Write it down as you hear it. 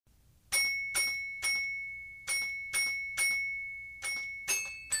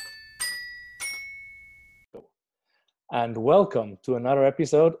and welcome to another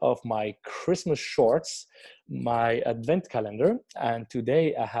episode of my Christmas Shorts, my Advent calendar. And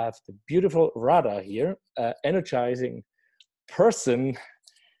today I have the beautiful Radha here, energizing person,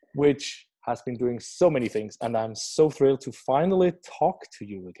 which has been doing so many things. And I'm so thrilled to finally talk to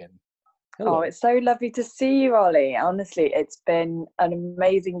you again. Hello. Oh, it's so lovely to see you, Ollie. Honestly, it's been an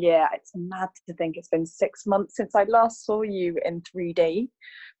amazing year. It's mad to think it's been 6 months since I last saw you in 3D,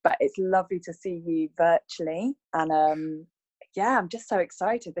 but it's lovely to see you virtually. And yeah, I'm just so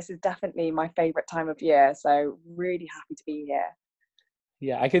excited. This is definitely my favorite time of year. So really happy to be here.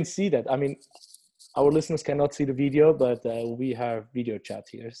 Yeah, I can see that. I mean, our listeners cannot see the video, but we have video chat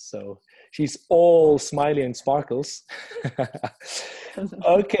here. So she's all smiley and sparkles.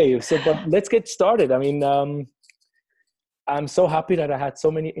 Okay, but let's get started. I mean, I'm so happy that I had so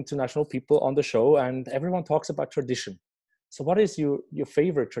many international people on the show, and everyone talks about tradition. So what is your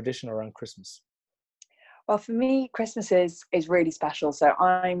favorite tradition around Christmas? Well, for me, Christmas is really special. So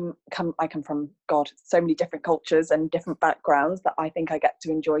I come from so many different cultures and different backgrounds that I think I get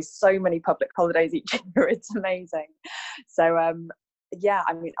to enjoy so many public holidays each year. It's amazing. So yeah,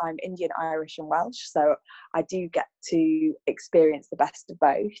 I mean, I'm Indian, Irish, and Welsh, so I do get to experience the best of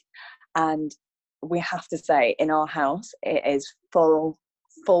both. And we have to say, in our house, it is full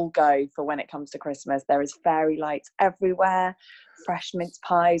go for when it comes to Christmas. There is fairy lights everywhere, fresh mince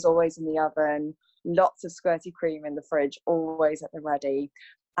pies always in the oven, lots of squirty cream in the fridge, always at the ready,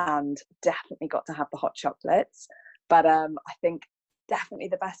 and definitely got to have the hot chocolates. But I think definitely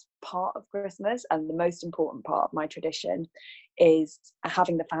the best part of Christmas and the most important part of my tradition is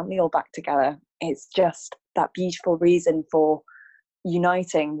having the family all back together. It's just that beautiful reason for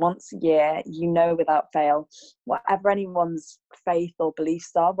uniting once a year, without fail, whatever anyone's faith or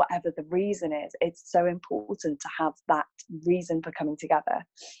beliefs are, whatever the reason is, it's so important to have that reason for coming together.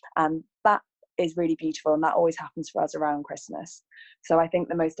 And that is really beautiful, and that always happens for us around Christmas. So I think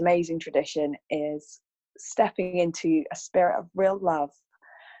the most amazing tradition is stepping into a spirit of real love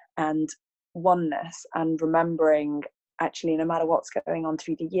and oneness, and remembering, actually, no matter what's going on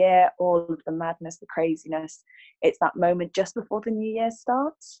through the year, all of the madness, the craziness, it's that moment just before the new year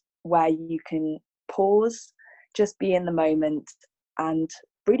starts where you can pause, just be in the moment, and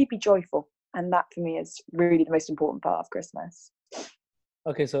really be joyful. And that for me is really the most important part of Christmas.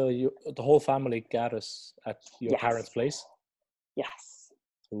 Okay, so the whole family gathers at your parents' place? Yes.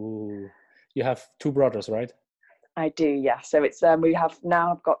 Ooh. You have 2 brothers, right? I do, yeah. So it's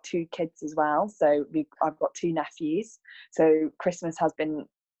I've got 2 kids as well. So I've got 2 nephews. So Christmas has been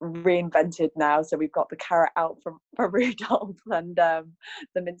reinvented now. So we've got the carrot out for Rudolph, and the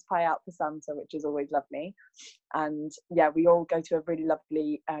mince pie out for Santa, which is always lovely. And yeah, we all go to a really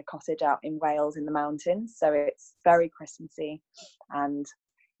lovely cottage out in Wales in the mountains. So it's very Christmassy, and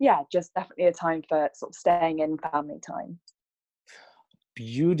yeah, just definitely a time for sort of staying in family time.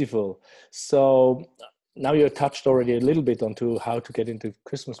 Beautiful. So now you touched already a little bit onto how to get into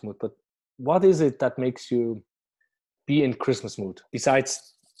Christmas mood, but what is it that makes you be in Christmas mood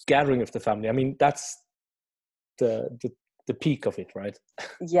besides gathering with the family? I mean, that's the peak of it, right?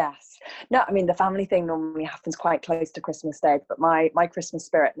 Yes. No, I mean, the family thing normally happens quite close to Christmas Day, but my Christmas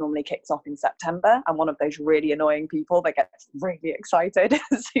spirit normally kicks off in September. I'm one of those really annoying people that gets really excited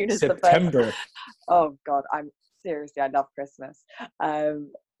as soon as September. Oh God, I love Christmas.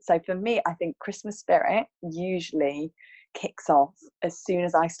 So for me, I think Christmas spirit usually kicks off as soon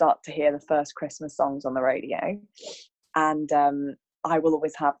as I start to hear the first Christmas songs on the radio. And I will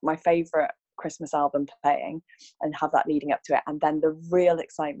always have my favourite Christmas album playing and have that leading up to it. And then the real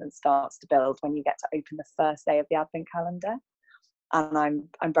excitement starts to build when you get to open the first day of the Advent calendar. And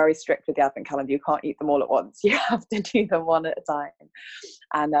I'm very strict with the Advent calendar. You can't eat them all at once. You have to do them one at a time.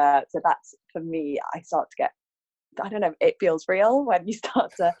 And so that's, for me, I start to get, I don't know, it feels real when you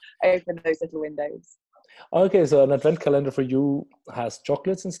start to open those little windows. Okay, so an Advent calendar for you has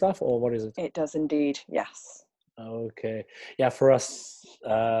chocolates and stuff, or what is it? It does indeed, yes. Okay. Yeah, for us,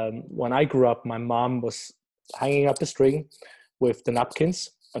 when I grew up, my mom was hanging up a string with the napkins,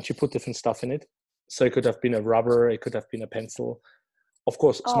 and she put different stuff in it. So it could have been a rubber, it could have been a pencil. Of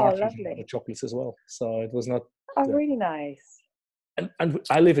course, smart the chocolates as well. So it was not... really nice. And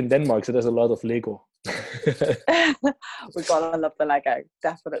I live in Denmark, so there's a lot of Lego. We've got to love the Lego,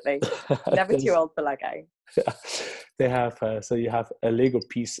 definitely. Never too old for Lego. They have, so you have a Lego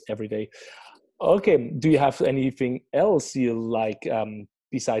piece every day. Okay, do you have anything else you like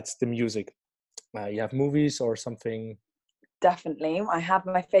besides the music? You have movies or something? Definitely. I have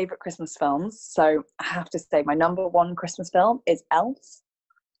my favourite Christmas films. So I have to say my number 1 Christmas film is Elf.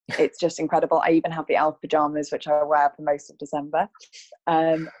 It's just incredible. I even have the elf pajamas, which I wear for most of December.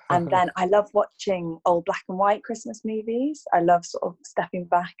 And then I love watching old black and white Christmas movies. I love sort of stepping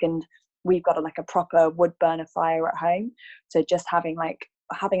back, and we've got a proper wood burner fire at home. So just having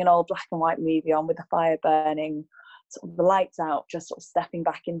an old black and white movie on with the fire burning, sort of the lights out, just sort of stepping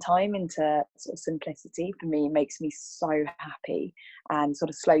back in time into sort of simplicity, for me makes me so happy and sort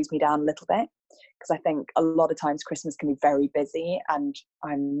of slows me down a little bit. Because I think a lot of times Christmas can be very busy, and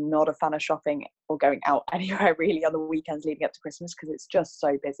I'm not a fan of shopping or going out anywhere really on the weekends leading up to Christmas, because it's just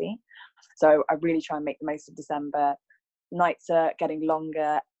so busy. So I really try and make the most of December. Nights are getting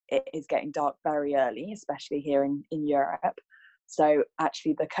longer. It is getting dark very early, especially here in Europe. So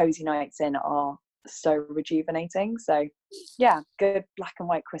actually the cozy nights in are so rejuvenating. So yeah, good black and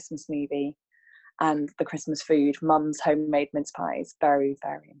white Christmas movie, and the Christmas food, mum's homemade mince pies, very,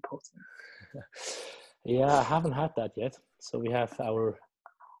 very important. Yeah, I haven't had that yet. So we have our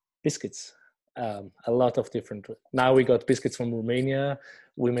biscuits, a lot of different. Now we got biscuits from Romania.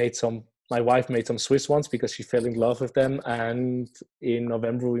 My wife made some Swiss ones because she fell in love with them. And in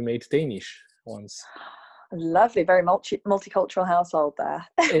November we made Danish ones. Lovely, very multicultural household there.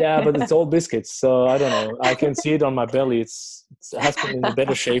 Yeah, but it's all biscuits. So I don't know. I can see it on my belly. It has been in a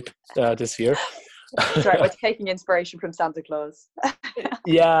better shape this year. That's right, we're taking inspiration from Santa Claus.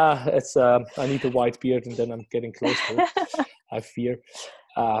 Yeah, it's I need a white beard, and then I'm getting close to it, I fear.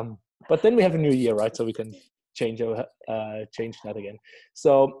 But then we have a new year, right? So we can change that again.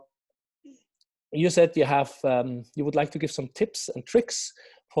 So you said you would like to give some tips and tricks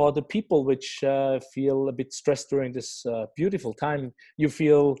for the people which feel a bit stressed during this beautiful time. You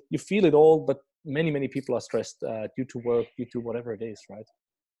feel it all, but many people are stressed due to work, due to whatever it is, right?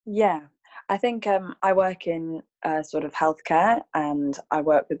 Yeah, I think I work in sort of healthcare, and I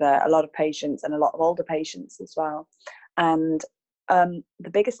work with a lot of patients, and a lot of older patients as well. And the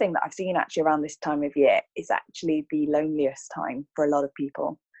biggest thing that I've seen actually around this time of year is actually the loneliest time for a lot of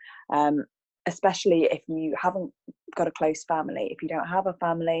people, especially if you haven't got a close family. If you don't have a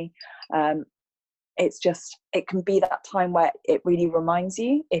family, it can be that time where it really reminds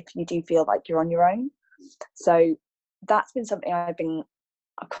you if you do feel like you're on your own. So that's been something I've been,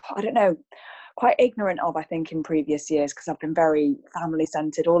 I don't know, quite ignorant of, I think, in previous years, because I've been very family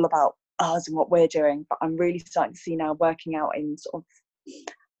centered, all about us and what we're doing. But I'm really starting to see now, working out in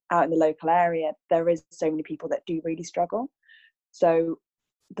the local area, there is so many people that do really struggle. So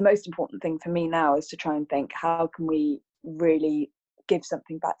the most important thing for me now is to try and think, how can we really give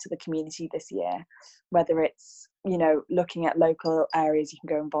something back to the community this year? Whether it's, looking at local areas you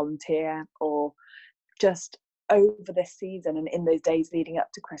can go and volunteer, or just over this season and in those days leading up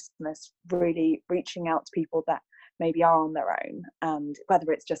to Christmas, really reaching out to people that maybe are on their own, and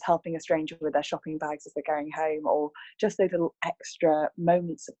whether it's just helping a stranger with their shopping bags as they're going home, or just those little extra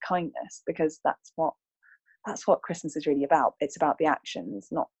moments of kindness, because that's what Christmas is really about. It's about the actions,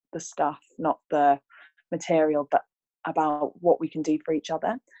 not the stuff, not the material, but about what we can do for each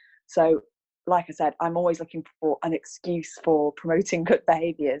other. So like I said, I'm always looking for an excuse for promoting good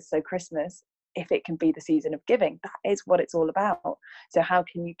behaviors. So Christmas, if it can be the season of giving, that is what it's all about. So how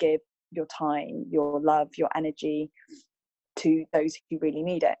can you give your time, your love, your energy to those who really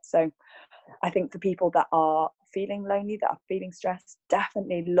need it? So I think for people that are feeling lonely, that are feeling stressed,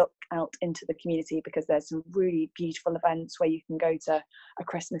 definitely look out into the community, because there's some really beautiful events where you can go to a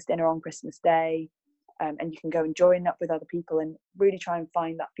Christmas dinner on Christmas Day, and you can go and join up with other people and really try and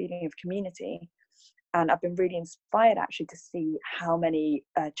find that feeling of community. And I've been really inspired actually to see how many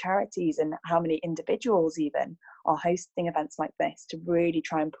charities and how many individuals even are hosting events like this to really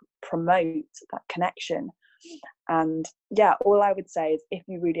try and promote that connection. And yeah, all I would say is, if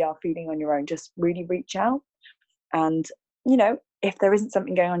you really are feeling on your own, just really reach out. And, if there isn't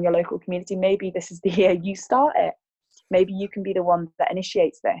something going on in your local community, maybe this is the year you start it. Maybe you can be the one that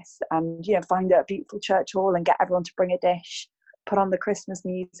initiates this, and, find a beautiful church hall and get everyone to bring a dish, put on the Christmas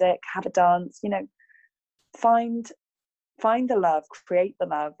music, have a dance, find the love, create the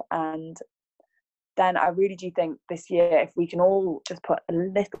love. And then I really do think this year, if we can all just put a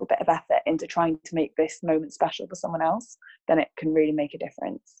little bit of effort into trying to make this moment special for someone else, then it can really make a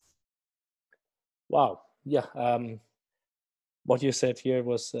difference. Wow. Yeah. What you said here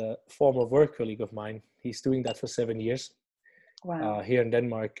was a former work colleague of mine. He's doing that for 7 years. Wow. Here in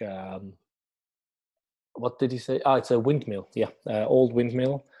Denmark. What did he say? It's a windmill. Yeah, old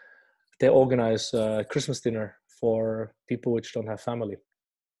windmill. They organize Christmas dinner for people which don't have family.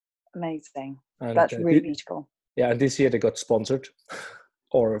 Amazing. And that's really beautiful. Yeah, and this year they got sponsored,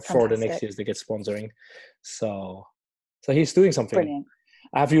 or Fantastic. for the next years they get sponsoring. So he's doing something. Brilliant.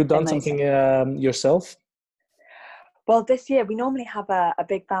 Have you done Amazing. something yourself? Well, this year we normally have a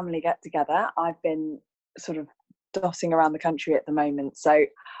big family get together. I've been sort of dotting around the country at the moment. So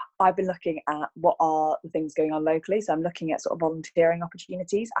I've been looking at what are the things going on locally. So I'm looking at sort of volunteering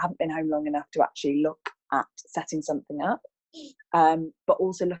opportunities. I haven't been home long enough to actually look at setting something up, but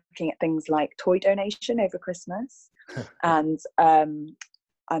also looking at things like toy donation over Christmas. And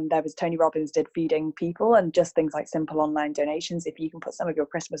there was Tony Robbins did feeding people, and just things like simple online donations. If you can put some of your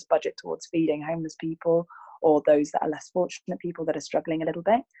Christmas budget towards feeding homeless people or those that are less fortunate people that are struggling a little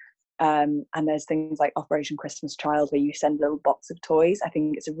bit. And there's things like Operation Christmas Child, where you send a little box of toys. I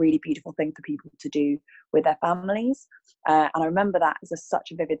think it's a really beautiful thing for people to do with their families. And I remember that as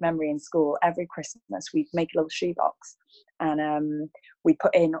such a vivid memory in school. Every Christmas, we'd make a little shoebox, and we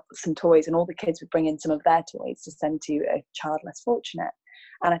put in some toys, and all the kids would bring in some of their toys to send to a child less fortunate.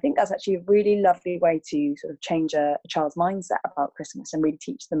 And I think that's actually a really lovely way to sort of change a child's mindset about Christmas and really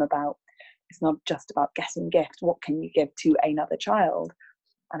teach them about, it's not just about getting gifts. What can you give to another child?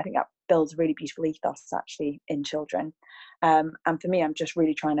 And I think that builds a really beautiful ethos actually in children. And for me, I'm just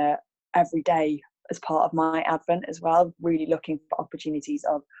really trying to, every day as part of my Advent as well, really looking for opportunities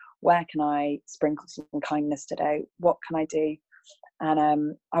of where can I sprinkle some kindness today? What can I do?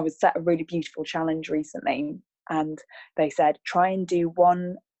 And I was set a really beautiful challenge recently, and they said, try and do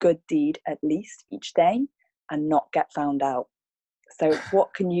one good deed at least each day and not get found out. So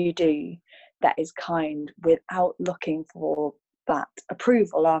what can you do that is kind without looking for that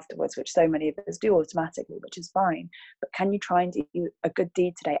approval afterwards, which so many of us do automatically, which is fine. But can you try and do a good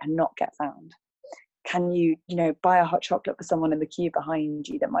deed today and not get found? Can you, buy a hot chocolate for someone in the queue behind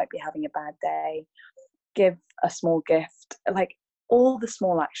you that might be having a bad day? Give a small gift, like all the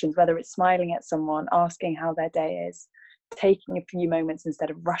small actions, whether it's smiling at someone, asking how their day is, taking a few moments instead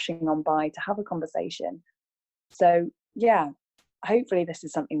of rushing on by to have a conversation. So yeah, hopefully this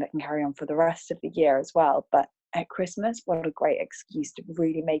is something that can carry on for the rest of the year as well. But at Christmas, what a great excuse to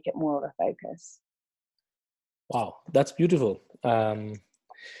really make it more of a focus. Wow, that's beautiful.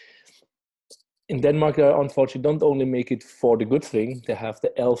 In Denmark, they unfortunately don't only make it for the good thing, they have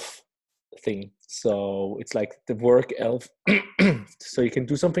the elf thing. So it's like the work elf. So you can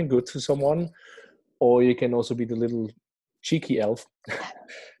do something good to someone, or you can also be the little cheeky elf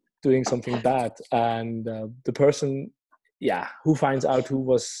doing something bad. And the person, who finds out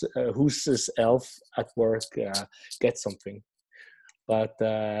who's this elf at work gets something. But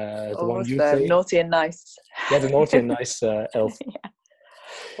the one you say, naughty and nice. Yeah, the naughty and nice elf. Yeah.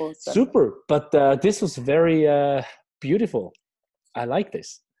 Awesome. Super. But this was very beautiful. I like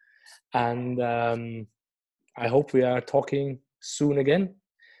this. And I hope we are talking soon again.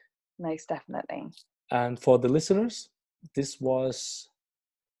 Most definitely. And for the listeners, this was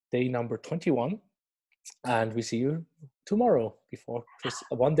day number 21. And we see you tomorrow before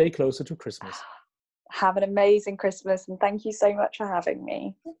one day closer to Christmas. Have an amazing Christmas, and thank you so much for having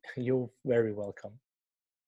me. You're very welcome.